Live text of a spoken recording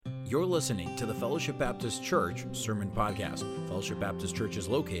You're listening to the Fellowship Baptist Church Sermon Podcast. Fellowship Baptist Church is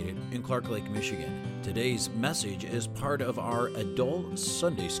located in Clark Lake, Michigan. Today's message is part of our Adult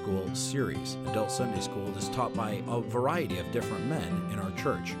Sunday School series. Adult Sunday School is taught by a variety of different men in our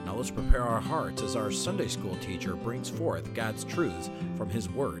church. Now let's prepare our hearts as our Sunday School teacher brings forth God's truths from His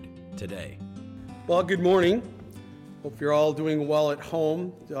Word today. Well, good morning. Hope you're all doing well at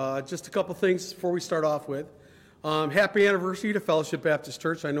home. Just a couple things before we start off with. Happy anniversary to Fellowship Baptist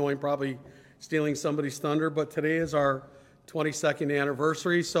Church. I know I'm probably stealing somebody's thunder, but today is our 22nd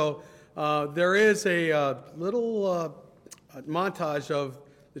anniversary. So there is a little montage of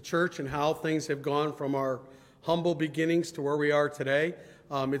the church and how things have gone from our humble beginnings to where we are today.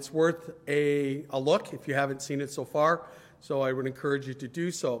 It's worth a look if you haven't seen it so far, so I would encourage you to do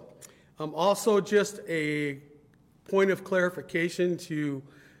so. Also, just a point of clarification to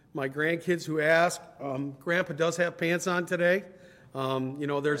my grandkids who ask, Grandpa does have pants on today.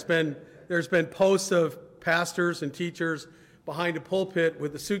 There's been posts of pastors and teachers behind a pulpit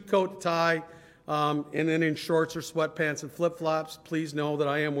with a suit coat, tie, and then in shorts or sweatpants and flip-flops. Please know that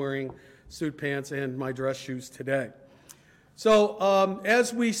I am wearing suit pants and my dress shoes today. So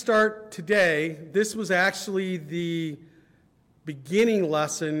as we start today, this was actually the beginning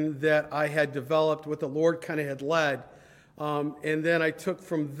lesson that I had developed, what the Lord kind of had led. And then I took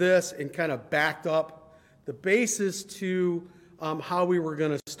from this and kind of backed up the basis to how we were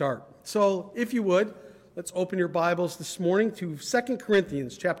going to start. So if you would, let's open your Bibles this morning to 2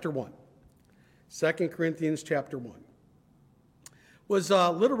 Corinthians chapter 1. 2 Corinthians chapter 1. Was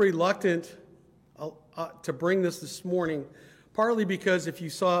a little reluctant to bring this morning, partly because if you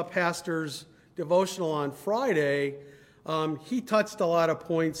saw Pastor's devotional on Friday, he touched a lot of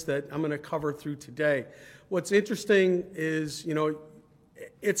points that I'm going to cover through today. What's interesting is,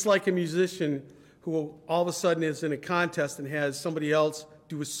 it's like a musician who all of a sudden is in a contest and has somebody else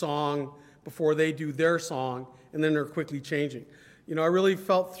do a song before they do their song, and then they're quickly changing. I really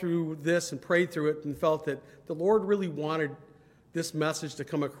felt through this and prayed through it and felt that the Lord really wanted this message to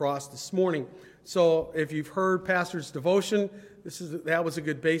come across this morning. So if you've heard Pastor's devotion, that was a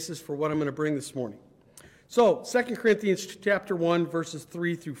good basis for what I'm going to bring this morning. So 2 Corinthians chapter 1, verses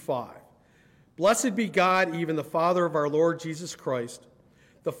 3 through 5. Blessed be God, even the Father of our Lord Jesus Christ,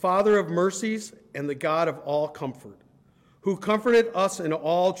 the Father of mercies and the God of all comfort, who comforted us in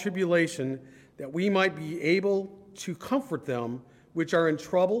all tribulation, that we might be able to comfort them which are in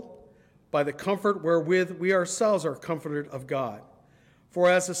trouble, by the comfort wherewith we ourselves are comforted of God. For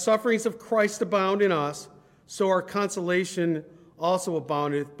as the sufferings of Christ abound in us, so our consolation also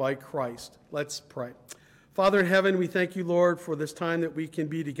aboundeth by Christ. Let's pray. Father in heaven, we thank you, Lord, for this time that we can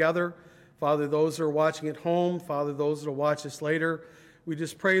be together. Father, those that are watching at home, Father, those that will watch us later, we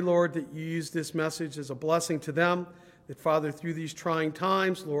just pray, Lord, that you use this message as a blessing to them, that, Father, through these trying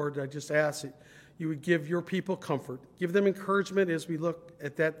times, Lord, I just ask that you would give your people comfort. Give them encouragement as we look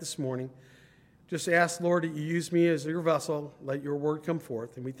at that this morning. Just ask, Lord, that you use me as your vessel. Let your word come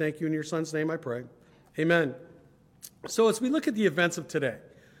forth. And we thank you in your Son's name, I pray. Amen. So as we look at the events of today,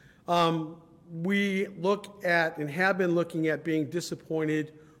 we look at and have been looking at being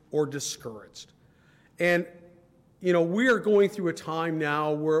disappointed or discouraged. And, we are going through a time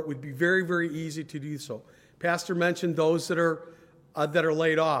now where it would be very, very easy to do so. Pastor mentioned those that are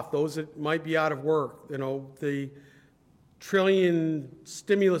laid off, those that might be out of work. The trillion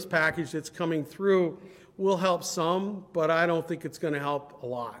stimulus package that's coming through will help some, but I don't think it's going to help a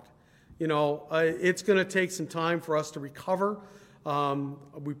lot. It's going to take some time for us to recover.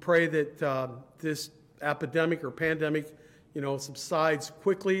 We pray that this epidemic or pandemic, subsides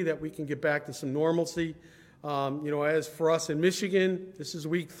quickly, that we can get back to some normalcy. As for us in Michigan, this is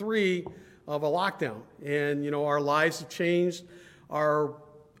week 3 of a lockdown, and our lives have changed. Our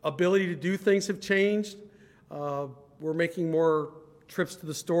ability to do things have changed. We're making more trips to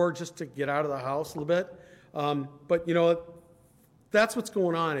the store just to get out of the house a little bit. But that's what's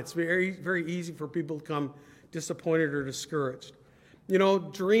going on. It's very, very easy for people to become disappointed or discouraged.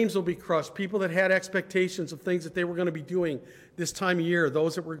 Dreams will be crushed. People that had expectations of things that they were going to be doing this time of year,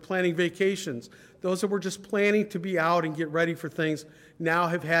 those that were planning vacations, those that were just planning to be out and get ready for things, now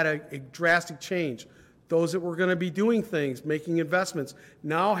have had a drastic change. Those that were going to be doing things, making investments,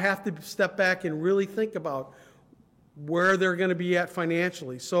 now have to step back and really think about where they're going to be at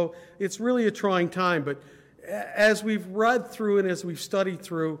financially. So it's really a trying time. But as we've read through and as we've studied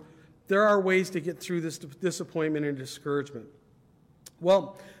through, there are ways to get through this disappointment and discouragement.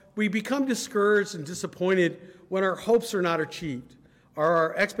 Well, we become discouraged and disappointed when our hopes are not achieved, or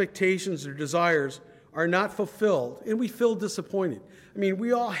our expectations or desires are not fulfilled, and we feel disappointed. I mean,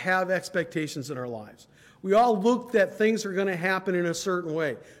 we all have expectations in our lives. We all look that things are going to happen in a certain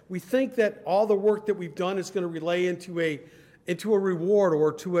way. We think that all the work that we've done is going to relay into a reward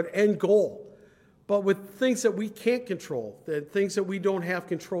or to an end goal. But with things that we can't control, that things that we don't have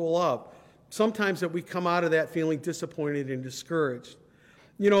control of, sometimes that we come out of that feeling disappointed and discouraged.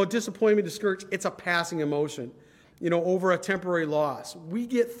 Disappointment, discouraged, it's a passing emotion, over a temporary loss. We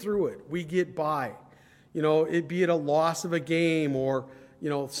get through it. We get by. It be it a loss of a game or,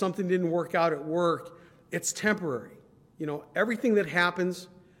 something didn't work out at work. It's temporary. Everything that happens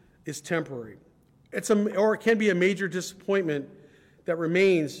is temporary. Or it can be a major disappointment that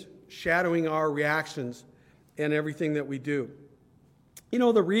remains shadowing our reactions and everything that we do.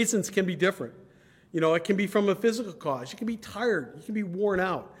 The reasons can be different. It can be from a physical cause. You can be tired. You can be worn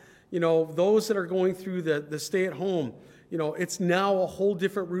out. Those that are going through the stay-at-home, it's now a whole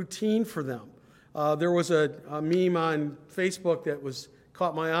different routine for them. There was a meme on Facebook that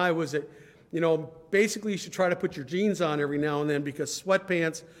caught my eye, was that, basically you should try to put your jeans on every now and then because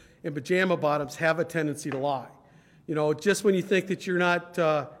sweatpants and pajama bottoms have a tendency to lie. Just when you think that you're not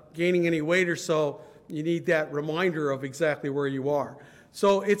gaining any weight or so, you need that reminder of exactly where you are.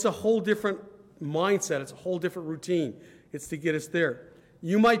 So it's a whole different mindset. It's a whole different routine. It's to get us there.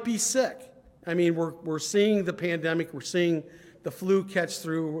 You might be sick. I mean, we're seeing the pandemic. We're seeing the flu catch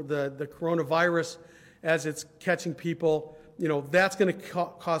through, the coronavirus as it's catching people. That's going to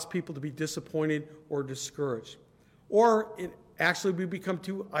cause people to be disappointed or discouraged. Or we become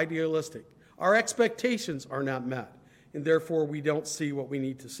too idealistic. Our expectations are not met, and therefore we don't see what we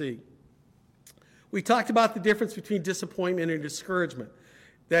need to see. We talked about the difference between disappointment and discouragement,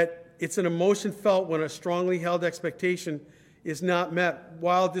 that it's an emotion felt when a strongly held expectation is not met,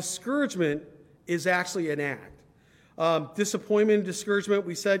 while discouragement is actually an act. Disappointment and discouragement,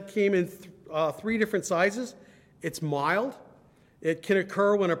 we said, came in three different sizes. It's mild. It can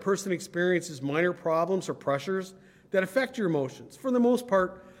occur when a person experiences minor problems or pressures that affect your emotions. For the most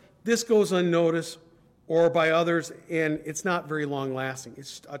part, this goes unnoticed or by others, and it's not very long-lasting.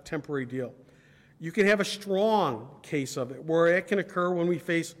 It's a temporary deal. You can have a strong case of it, where it can occur when we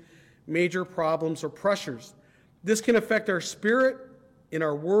face major problems or pressures. This can affect our spirit, in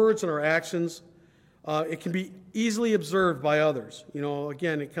our words and our actions. It can be easily observed by others.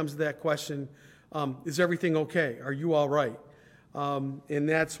 Again, it comes to that question, is everything okay? Are you all right? And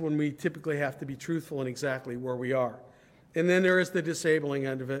that's when we typically have to be truthful in exactly where we are. And then there is the disabling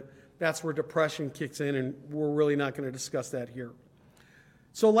end of it. That's where depression kicks in, and we're really not going to discuss that here.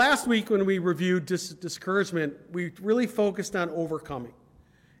 So last week when we reviewed discouragement, we really focused on overcoming.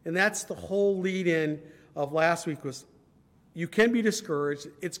 And that's the whole lead-in of last week was, you can be discouraged.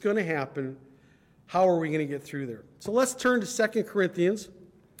 It's going to happen. How are we going to get through there? So let's turn to 2 Corinthians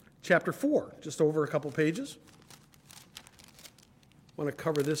chapter 4, just over a couple pages. I want to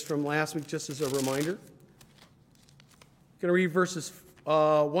cover this from last week just as a reminder. I'm going to read verses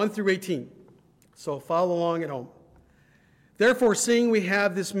 1 through 18. So follow along at home. Therefore, seeing we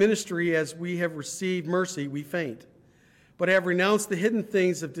have this ministry as we have received mercy, we faint, but have renounced the hidden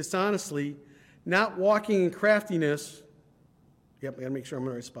things of dishonestly, not walking in craftiness, I got to make sure I'm in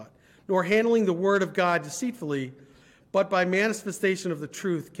the right spot, nor handling the word of God deceitfully, but by manifestation of the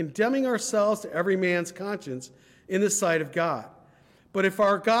truth, condemning ourselves to every man's conscience in the sight of God. But if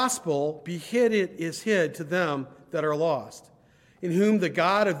our gospel be hid, it is hid to them that are lost, in whom the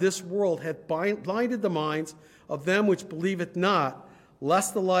God of this world hath blinded the minds of them which believeth not,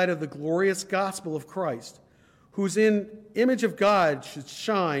 lest the light of the glorious gospel of Christ, whose in image of God should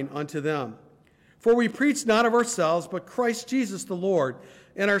shine unto them. For we preach not of ourselves, but Christ Jesus the Lord,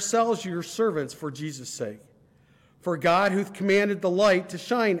 and ourselves your servants for Jesus' sake. For God, who commanded the light to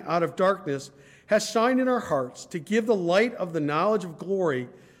shine out of darkness, has shined in our hearts to give the light of the knowledge of glory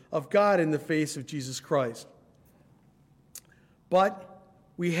of God in the face of Jesus Christ. But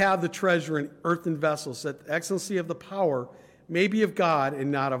we have the treasure in earthen vessels, that the excellency of the power may be of God and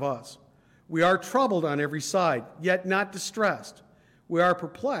not of us. We are troubled on every side, yet not distressed. We are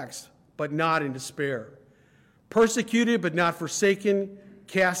perplexed, but not in despair. Persecuted, but not forsaken.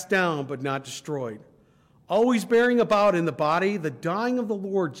 Cast down, but not destroyed. Always bearing about in the body the dying of the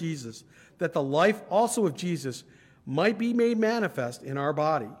Lord Jesus, that the life also of Jesus might be made manifest in our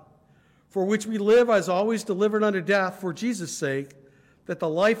body. For which we live as always delivered unto death for Jesus' sake, that the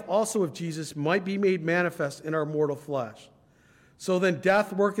life also of Jesus might be made manifest in our mortal flesh. So then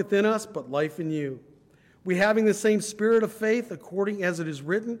death worketh in us, but life in you. We having the same spirit of faith, according as it is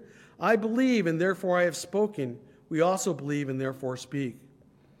written, I believe, and therefore I have spoken. We also believe, and therefore speak.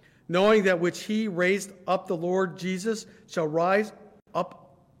 Knowing that which he raised up the Lord Jesus shall rise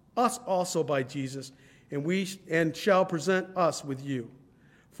up us also by Jesus, and shall present us with you.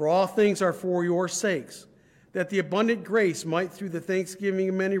 For all things are for your sakes, that the abundant grace might through the thanksgiving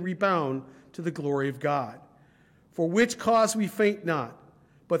of many rebound to the glory of God. For which cause we faint not,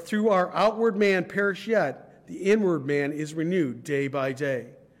 but through our outward man perish yet, the inward man is renewed day by day.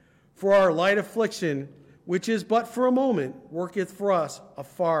 For our light affliction, which is but for a moment, worketh for us a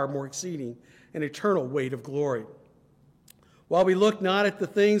far more exceeding and eternal weight of glory. While we look not at the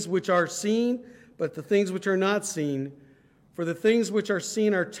things which are seen, but the things which are not seen, for the things which are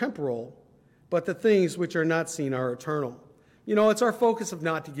seen are temporal, but the things which are not seen are eternal. It's our focus of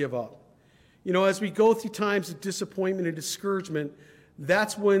not to give up. As we go through times of disappointment and discouragement,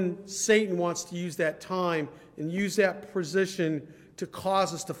 that's when Satan wants to use that time and use that position to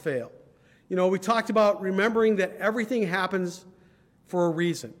cause us to fail. We talked about remembering that everything happens for a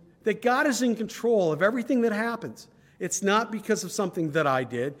reason, that God is in control of everything that happens. It's not because of something that I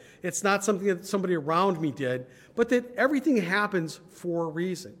did. It's not something that somebody around me did, but that everything happens for a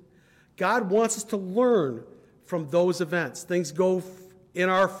reason. God wants us to learn from those events. Things go in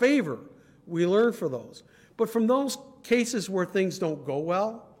our favor. We learn from those. But from those cases where things don't go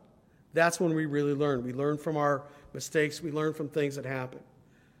well, that's when we really learn. We learn from our mistakes. We learn from things that happen.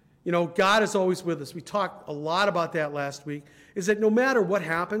 God is always with us. We talked a lot about that last week, is that no matter what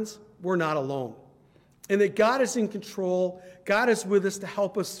happens, we're not alone. And that God is in control. God is with us to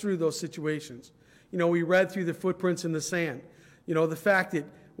help us through those situations. We read through the footprints in the sand. The fact that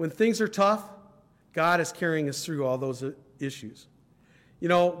when things are tough, God is carrying us through all those issues.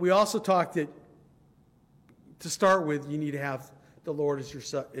 We also talked that to start with, you need to have the Lord as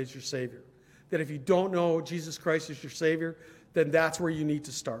your Savior. That if you don't know Jesus Christ as your Savior, then that's where you need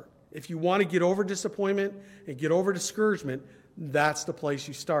to start. If you want to get over disappointment and get over discouragement, that's the place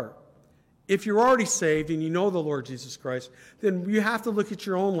you start. If you're already saved and you know the Lord Jesus Christ, then you have to look at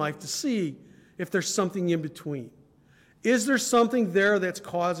your own life to see if there's something in between. Is there something there that's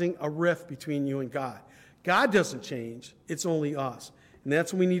causing a rift between you and God? God doesn't change. It's only us. And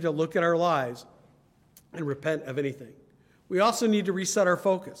that's when we need to look at our lives and repent of anything. We also need to reset our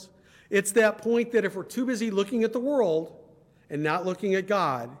focus. It's that point that if we're too busy looking at the world and not looking at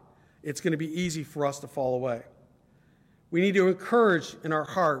God, it's going to be easy for us to fall away. We need to encourage in our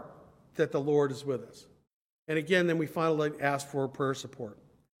heart that the Lord is with us. And again, then we finally ask for prayer support.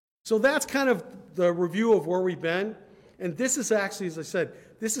 So that's kind of the review of where we've been. And this is actually, as I said,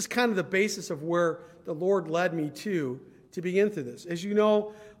 this is kind of the basis of where the Lord led me to begin through this. As you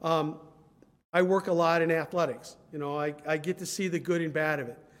know, I work a lot in athletics. I get to see the good and bad of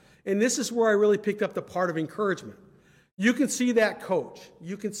it. And this is where I really picked up the part of encouragement. You can see that coach.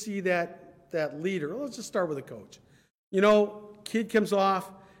 You can see that leader. Let's just start with a coach. Kid comes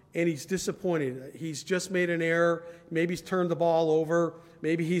off and he's disappointed. He's just made an error. Maybe he's turned the ball over.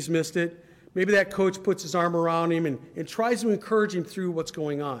 Maybe he's missed it. Maybe that coach puts his arm around him and tries to encourage him through what's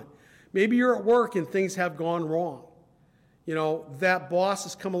going on. Maybe you're at work and things have gone wrong. That boss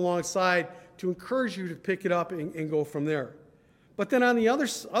has come alongside to encourage you to pick it up and go from there. But then on the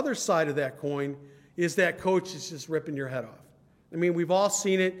other side of that coin is that coach is just ripping your head off. We've all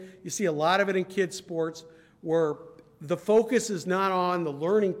seen it. You see a lot of it in kids' sports where the focus is not on the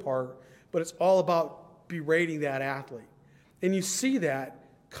learning part, but it's all about berating that athlete. And you see that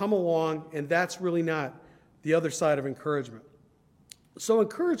come along, and that's really not the other side of encouragement. So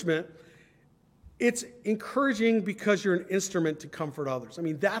encouragement, it's encouraging because you're an instrument to comfort others.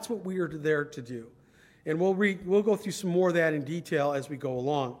 That's what we are there to do. And we'll go through some more of that in detail as we go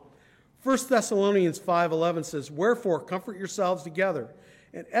along. 1 Thessalonians 5:11 says, "Wherefore comfort yourselves together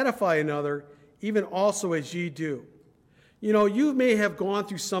and edify another, even also as ye do." You may have gone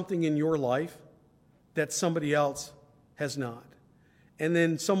through something in your life that somebody else has not. And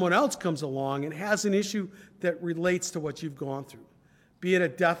then someone else comes along and has an issue that relates to what you've gone through. Be it a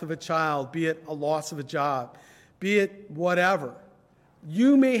death of a child, be it a loss of a job, be it whatever.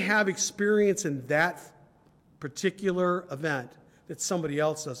 You may have experience in that particular event that somebody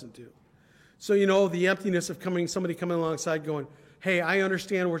else doesn't do. So, the emptiness of somebody coming alongside going, "Hey, I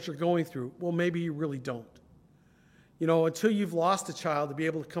understand what you're going through." Well, maybe you really don't. Until you've lost a child, to be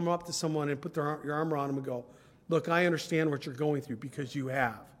able to come up to someone and put your arm around them and go, "Look, I understand what you're going through," because you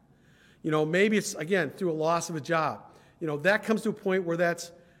have. Maybe it's, again, through a loss of a job. That comes to a point where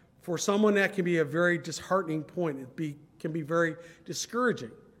that's, for someone, that can be a very disheartening point. It can be very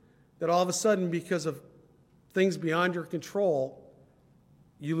discouraging that all of a sudden, because of things beyond your control,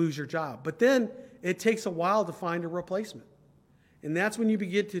 you lose your job. But then it takes a while to find a replacement. And that's when you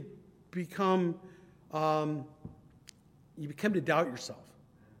begin to become to doubt yourself.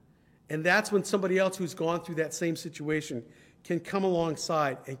 And that's when somebody else who's gone through that same situation can come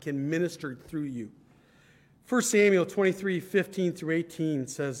alongside and can minister through you. 1 Samuel 23:15 through 18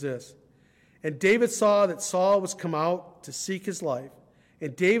 says this, "And David saw that Saul was come out to seek his life,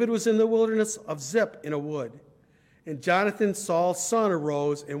 and David was in the wilderness of Ziph in a wood. And Jonathan, Saul's son,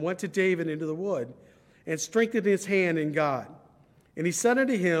 arose and went to David into the wood, and strengthened his hand in God. And he said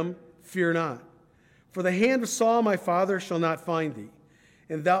unto him, Fear not, for the hand of Saul my father shall not find thee,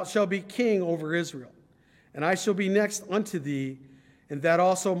 and thou shalt be king over Israel. And I shall be next unto thee, and that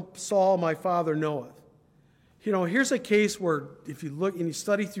also Saul my father knoweth." You know, here's a case where if you look and you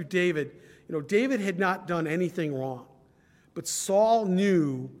study through David, you know, David had not done anything wrong. But Saul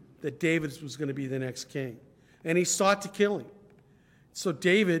knew that David was going to be the next king, and he sought to kill him. So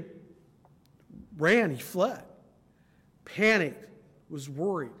David ran, he fled, panicked, was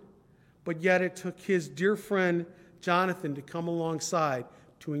worried. But yet it took his dear friend Jonathan to come alongside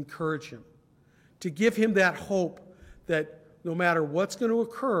to encourage him, to give him that hope that no matter what's going to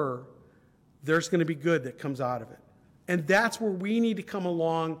occur, there's going to be good that comes out of it. And that's where we need to come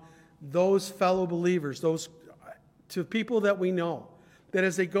along, those fellow believers, those to people that we know, that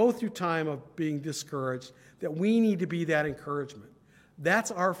as they go through time of being discouraged, that we need to be that encouragement. That's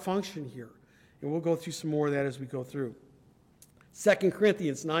our function here. And we'll go through some more of that as we go through. 2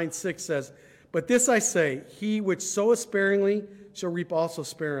 Corinthians 9:6 says, "But this I say, he which soweth sparingly shall reap also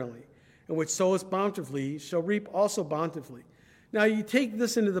sparingly, and which soweth bountifully shall reap also bountifully." Now, you take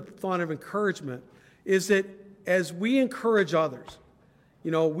this into the thought of encouragement, is that as we encourage others,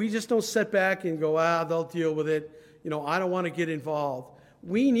 you know, we just don't sit back and go, they'll deal with it. You know, I don't want to get involved.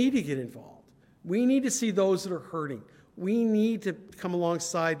 We need to get involved. We need to see those that are hurting. We need to come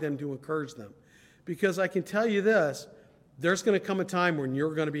alongside them to encourage them. Because I can tell you this, there's going to come a time when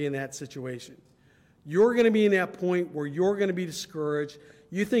you're going to be in that situation. You're going to be in that point where you're going to be discouraged.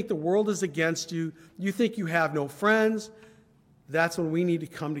 You think the world is against you. You think you have no friends. That's when we need to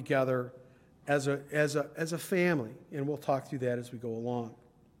come together as a family, and we'll talk through that as we go along.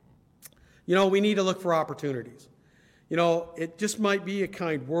 You know, we need to look for opportunities. You know, it just might be a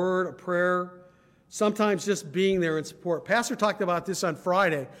kind word, a prayer, sometimes just being there in support. Pastor talked about this on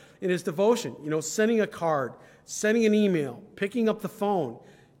Friday in his devotion, you know, sending a card, sending an email, picking up the phone.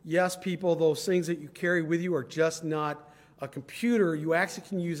 Yes, people, those things that you carry with you are just not a computer. You actually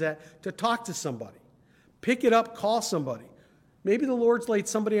can use that to talk to somebody. Pick it up, call somebody. Maybe the Lord's laid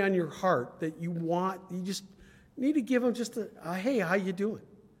somebody on your heart that you just need to give them just a hey, how you doing?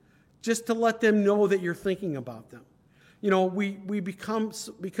 Just to let them know that you're thinking about them. You know, we become,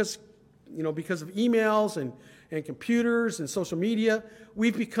 because of emails and computers and social media,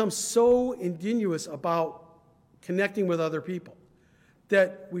 we've become so ingenuous about connecting with other people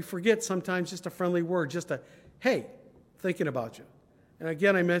that we forget sometimes just a friendly word, just a, hey, thinking about you. And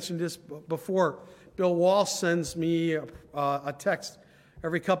again, I mentioned this before. Bill Walsh sends me a text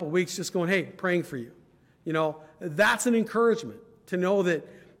every couple of weeks just going, hey, praying for you. You know, that's an encouragement to know that,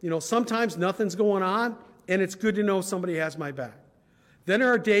 you know, sometimes nothing's going on, and it's good to know somebody has my back. Then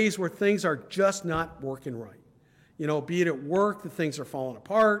there are days where things are just not working right. You know, be it at work, that things are falling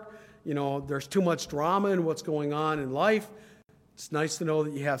apart. You know, there's too much drama in what's going on in life. It's nice to know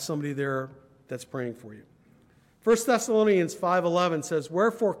that you have somebody there that's praying for you. 1 Thessalonians 5:11 says,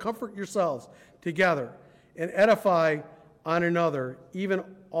 "Wherefore comfort yourselves together and edify on another, even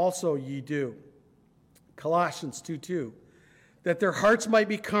also ye do." Colossians 2:2, "That their hearts might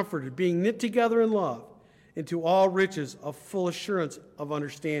be comforted, being knit together in love, into all riches of full assurance of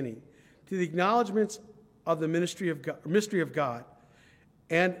understanding, to the acknowledgments of the mystery of God,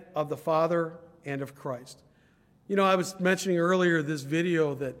 and of the Father and of Christ." You know, I was mentioning earlier this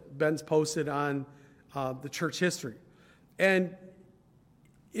video that Ben's posted on the church history. And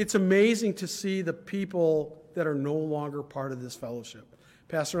it's amazing to see the people that are no longer part of this fellowship.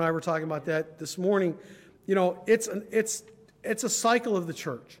 Pastor and I were talking about that this morning. You know, it's a cycle of the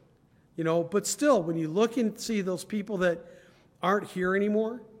church. You know, but still, when you look and see those people that aren't here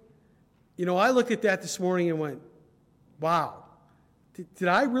anymore, you know, I looked at that this morning and went, wow, did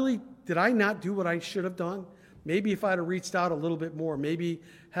I not do what I should have done? Maybe if I'd have reached out a little bit more, maybe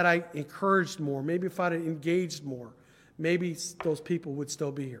had I encouraged more, maybe if I'd have engaged more, maybe those people would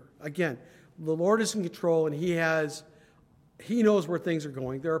still be here. Again, the Lord is in control, and He knows where things are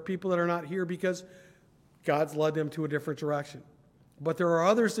going. There are people that are not here because God's led them to a different direction. But there are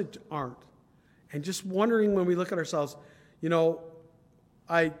others that aren't. And just wondering when we look at ourselves, you know,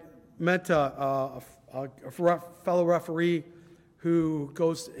 I met a fellow referee who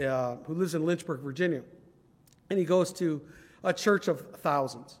lives in Lynchburg, Virginia, and he goes to a church of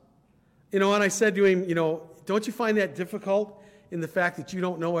thousands. You know, and I said to him, you know, don't you find that difficult in the fact that you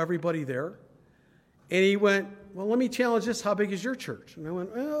don't know everybody there? And he went, well, let me challenge this. How big is your church? And I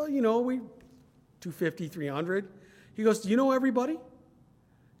went, well, you know, 250, 300. He goes, do you know everybody?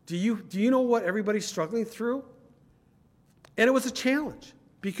 Do you know what everybody's struggling through? And it was a challenge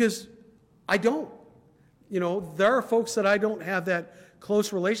because I don't. There are folks that I don't have that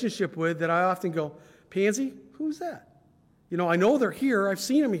close relationship with that I often go, Pansy, who's that? I know they're here. I've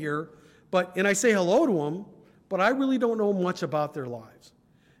seen them here. And I say hello to them, but I really don't know much about their lives.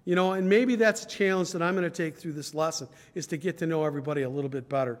 And maybe that's a challenge that I'm going to take through this lesson, is to get to know everybody a little bit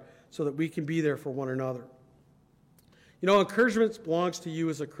better so that we can be there for one another. Encouragement belongs to you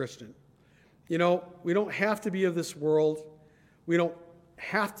as a Christian. We don't have to be of this world. We don't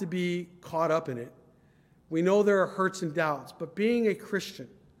have to be caught up in it. We know there are hurts and doubts, but being a Christian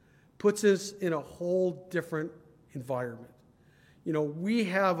puts us in a whole different environment. We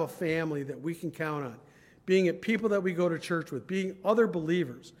have a family that we can count on, being it people that we go to church with, being other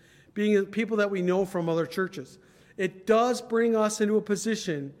believers, being people that we know from other churches. It does bring us into a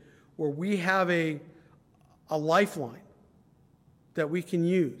position where we have a lifeline that we can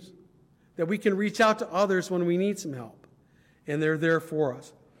use, that we can reach out to others when we need some help, and they're there for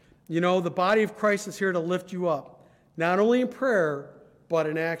us. The body of Christ is here to lift you up, not only in prayer, but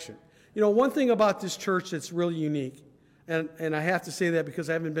in action. One thing about this church that's really unique, and I have to say that because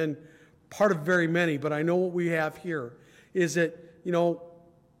I haven't been part of very many, but I know what we have here, is that,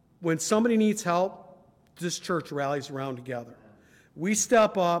 when somebody needs help, this church rallies around together. We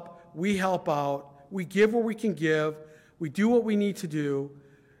step up, we help out, we give where we can give, we do what we need to do,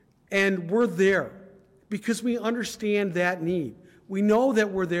 and we're there because we understand that need. We know that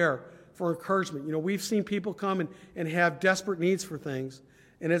we're there for encouragement. We've seen people come and have desperate needs for things,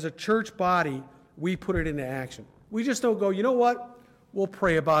 and as a church body, we put it into action. We just don't go, you know what, we'll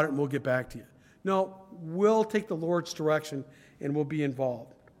pray about it and we'll get back to you. No, we'll take the Lord's direction and we'll be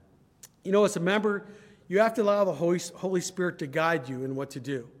involved. As a member, you have to allow the Holy Spirit to guide you in what to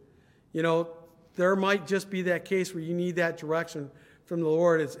do. There might just be that case where you need that direction from the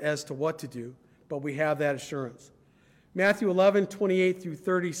Lord as to what to do, but we have that assurance. Matthew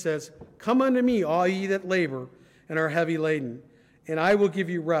 11:28-30 says, "Come unto me, all ye that labor and are heavy laden, and I will give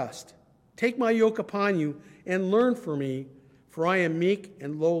you rest. Take my yoke upon you and learn from me, for I am meek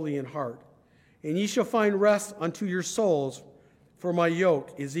and lowly in heart. And ye shall find rest unto your souls, for my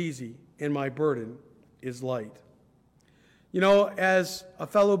yoke is easy and my burden is light." As a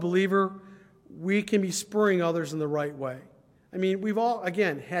fellow believer, we can be spurring others in the right way. We've all,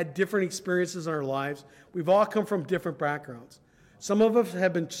 again, had different experiences in our lives. We've all come from different backgrounds. Some of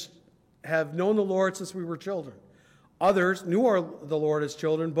us have known the Lord since we were children. Others knew the Lord as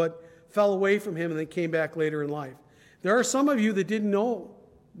children, but fell away from him and then came back later in life. There are some of you that didn't know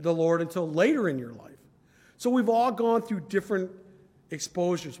the Lord until later in your life. So we've all gone through different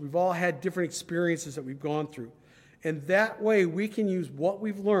exposures. We've all had different experiences that we've gone through. And that way we can use what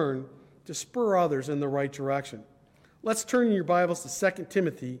we've learned to spur others in the right direction. Let's turn in your Bibles to 2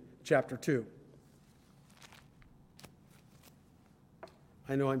 Timothy chapter 2.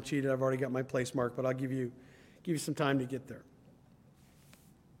 I know I'm cheated. I've already got my place marked, but I'll give you some time to get there.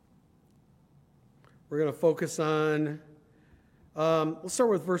 We're going to focus on, let's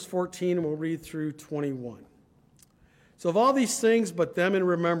start with verse 14, and we'll read through 21. "So of all these things, but them in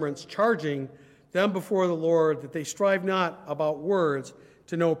remembrance, charging them before the Lord, that they strive not about words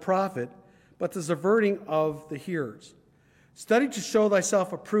to no profit, but the subverting of the hearers. Study to show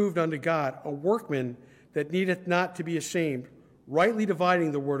thyself approved unto God, a workman that needeth not to be ashamed, rightly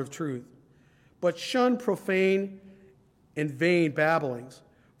dividing the word of truth. But shun profane and vain babblings,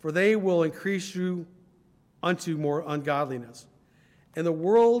 for they will increase you unto more ungodliness. And the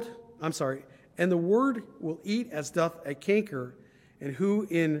word will eat as doth a canker, and who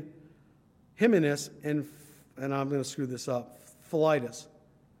in Hymenaeus and I'm going to screw this up, Philetus,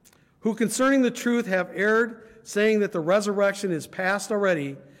 who concerning the truth have erred, saying that the resurrection is past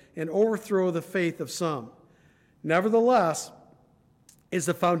already, and overthrow the faith of some. Nevertheless, is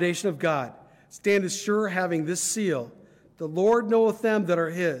the foundation of God. Stand as sure, having this seal, the Lord knoweth them that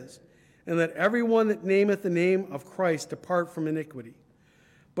are his, and let every one that nameth the name of Christ depart from iniquity.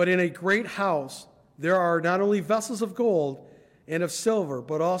 But in a great house there are not only vessels of gold and of silver,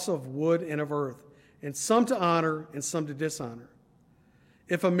 but also of wood and of earth, and some to honor and some to dishonor.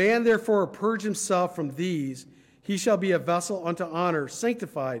 If a man therefore purge himself from these, he shall be a vessel unto honor,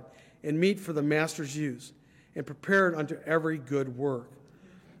 sanctified and meet for the master's use, and prepared unto every good work."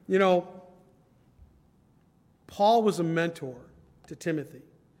 Paul was a mentor to Timothy.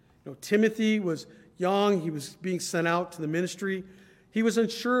 Timothy was young. He was being sent out to the ministry. He was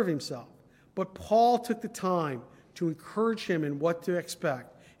unsure of himself. But Paul took the time to encourage him in what to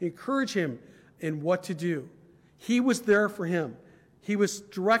expect, encourage him in what to do. He was there for him. He was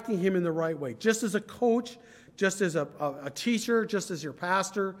directing him in the right way. Just as a coach, just as a teacher, just as your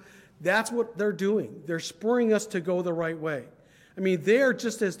pastor, that's what they're doing. They're spurring us to go the right way. I mean, they're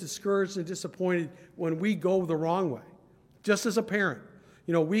just as discouraged and disappointed when we go the wrong way. Just as a parent,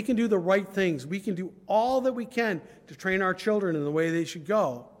 we can do the right things. We can do all that we can to train our children in the way they should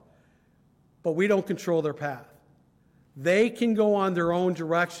go, but we don't control their path. They can go on their own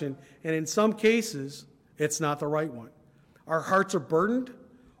direction, and in some cases, it's not the right one. Our hearts are burdened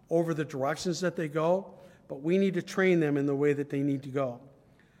over the directions that they go, but we need to train them in the way that they need to go.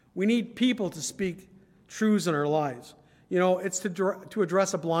 We need people to speak truths in our lives. It's to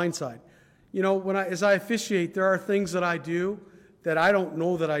address a blind side. As I officiate, there are things that I do that I don't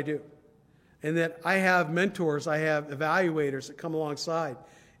know that I do. And that I have mentors, I have evaluators that come alongside.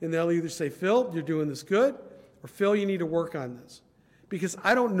 And they'll either say, Phil, you're doing this good, or Phil, you need to work on this. Because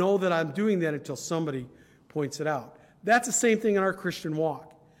I don't know that I'm doing that until somebody points it out. That's the same thing in our Christian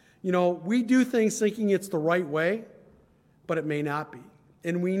walk. We do things thinking it's the right way, but it may not be.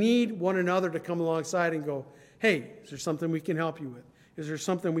 And we need one another to come alongside and go, hey, is there something we can help you with? Is there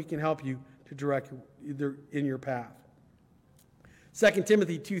something we can help you to direct you in your path? 2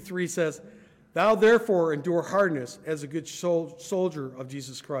 Timothy 2:3 says, thou therefore endure hardness as a good soldier of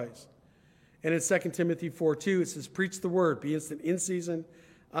Jesus Christ. And in 2 Timothy 4:2 it says, preach the word, be instant in season,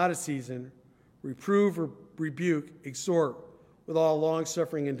 out of season, reprove, rebuke, exhort with all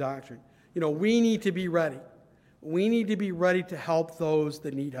long-suffering and doctrine. We need to be ready. We need to be ready to help those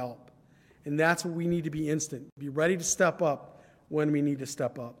that need help. And that's what we need to be instant. Be ready to step up when we need to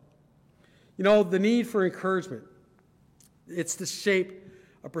step up. The need for encouragement. It's to shape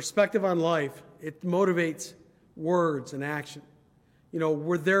a perspective on life. It motivates words and action.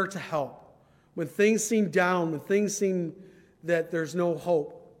 We're there to help. When things seem down, when things seem that there's no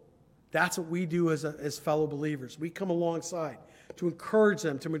hope, that's what we do as fellow believers. We come alongside to encourage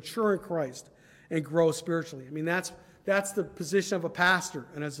them to mature in Christ and grow spiritually. I mean, that's the position of a pastor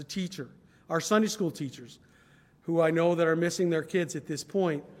and as a teacher. Our Sunday school teachers, who I know that are missing their kids at this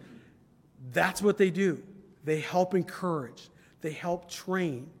point, that's what they do. They help encourage. They help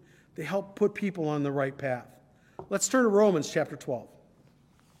train. They help put people on the right path. Let's turn to Romans chapter 12.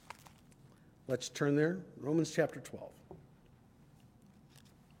 Let's turn there. Romans chapter 12.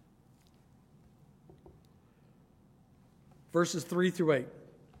 Verses 3-8.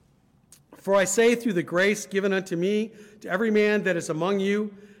 For I say through the grace given unto me, to every man that is among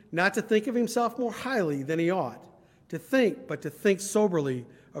you, not to think of himself more highly than he ought, to think, but to think soberly,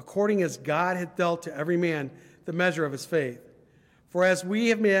 according as God hath dealt to every man the measure of his faith. For as we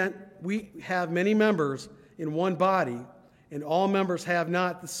have many members in one body, and all members have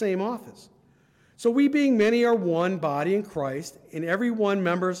not the same office. So we being many are one body in Christ, and every one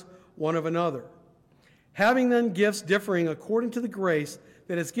members one of another. Having then gifts differing according to the grace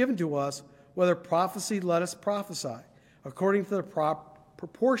that is given to us, whether prophecy, let us prophesy, according to the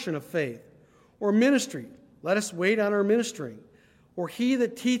proportion of faith. Or ministry, let us wait on our ministering. Or he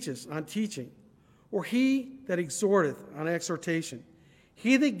that teacheth on teaching. Or he that exhorteth on exhortation.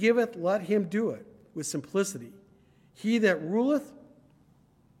 He that giveth, let him do it with simplicity. He that ruleth,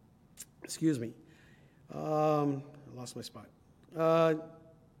 I lost my spot.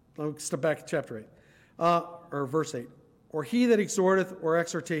 I'll step back to chapter 8, or verse 8. Or he that exhorteth or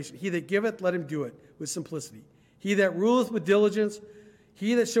exhortation, he that giveth, let him do it with simplicity. He that ruleth with diligence,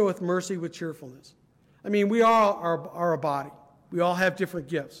 he that showeth mercy with cheerfulness. I mean, we all are a body. We all have different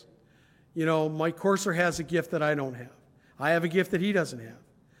gifts. Mike Corser has a gift that I don't have. I have a gift that he doesn't have.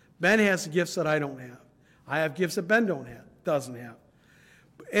 Ben has gifts that I don't have. I have gifts that Ben doesn't have.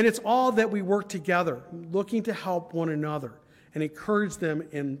 And it's all that we work together, looking to help one another and encourage them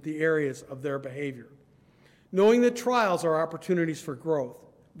in the areas of their behavior. Knowing that trials are opportunities for growth.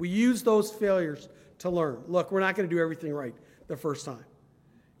 We use those failures to learn. Look, we're not going to do everything right the first time.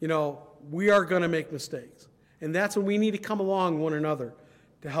 We are going to make mistakes. And that's when we need to come along one another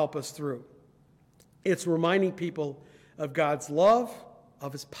to help us through. It's reminding people of God's love,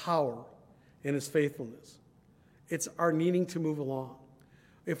 of his power, and his faithfulness. It's our needing to move along.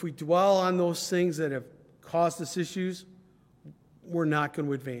 If we dwell on those things that have caused us issues, we're not going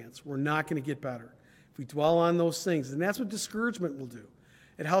to advance. We're not going to get better. If we dwell on those things, and that's what discouragement will do.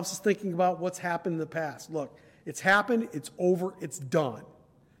 It helps us thinking about what's happened in the past. Look, it's happened, it's over, it's done.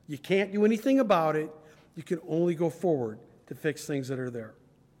 You can't do anything about it. You can only go forward to fix things that are there.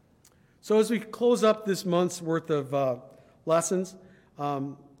 So as we close up this month's worth of lessons,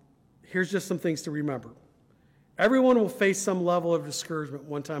 here's just some things to remember. Everyone will face some level of discouragement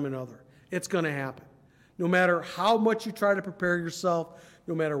one time or another. It's going to happen. No matter how much you try to prepare yourself,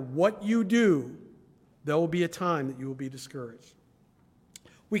 no matter what you do, there will be a time that you will be discouraged.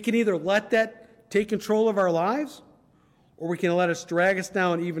 We can either let that take control of our lives, or we can let it drag us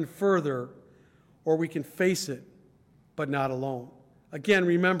down even further, or we can face it, but not alone. Again,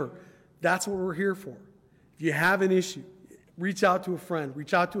 remember, that's what we're here for. If you have an issue, reach out to a friend,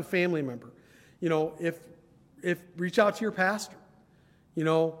 reach out to a family member. If reach out to your pastor.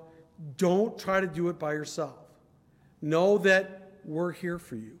 Don't try to do it by yourself. Know that we're here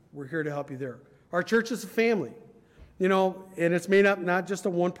for you. We're here to help you there. Our church is a family, and it's made up not just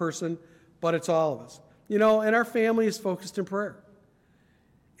of one person, but it's all of us. And our family is focused in prayer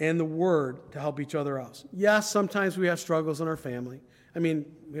and the Word to help each other out. Yes, sometimes we have struggles in our family. We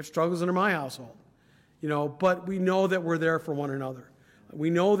have struggles in my household, but we know that we're there for one another. We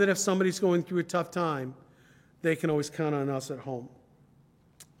know that if somebody's going through a tough time, they can always count on us at home.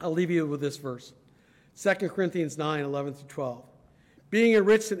 I'll leave you with this verse, 2 Corinthians 9, 11 through 12. Being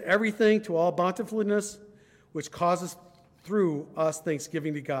enriched in everything to all bountifulness, which causes through us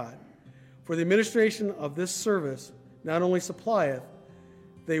thanksgiving to God. For the administration of this service not only supplieth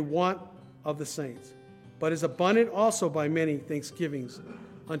they want of the saints, but is abundant also by many thanksgivings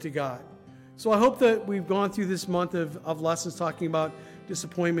unto God. So I hope that we've gone through this month of lessons talking about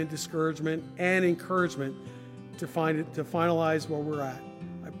disappointment, discouragement, and encouragement to finalize where we're at.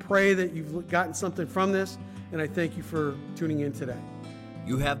 I pray that you've gotten something from this, and I thank you for tuning in today.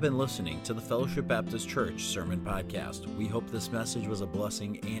 You have been listening to the Fellowship Baptist Church Sermon Podcast. We hope this message was a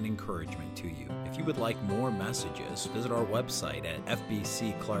blessing and encouragement to you. If you would like more messages, visit our website at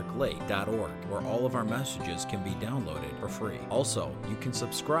fbcclarklake.org, where all of our messages can be downloaded for free. Also, you can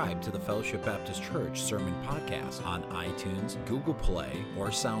subscribe to the Fellowship Baptist Church Sermon Podcast on iTunes, Google Play, or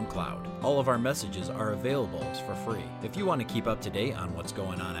SoundCloud. All of our messages are available for free. If you want to keep up to date on what's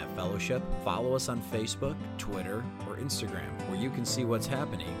going on at Fellowship, follow us on Facebook, Twitter, or Instagram, where you can see what's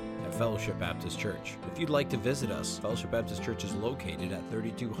happening at Fellowship Baptist Church. If you'd like to visit us, Fellowship Baptist Church is located at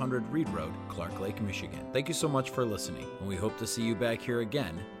 3200 Reed Road, Clark Lake, Michigan. Thank you so much for listening, and we hope to see you back here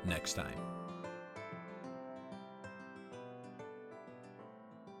again next time.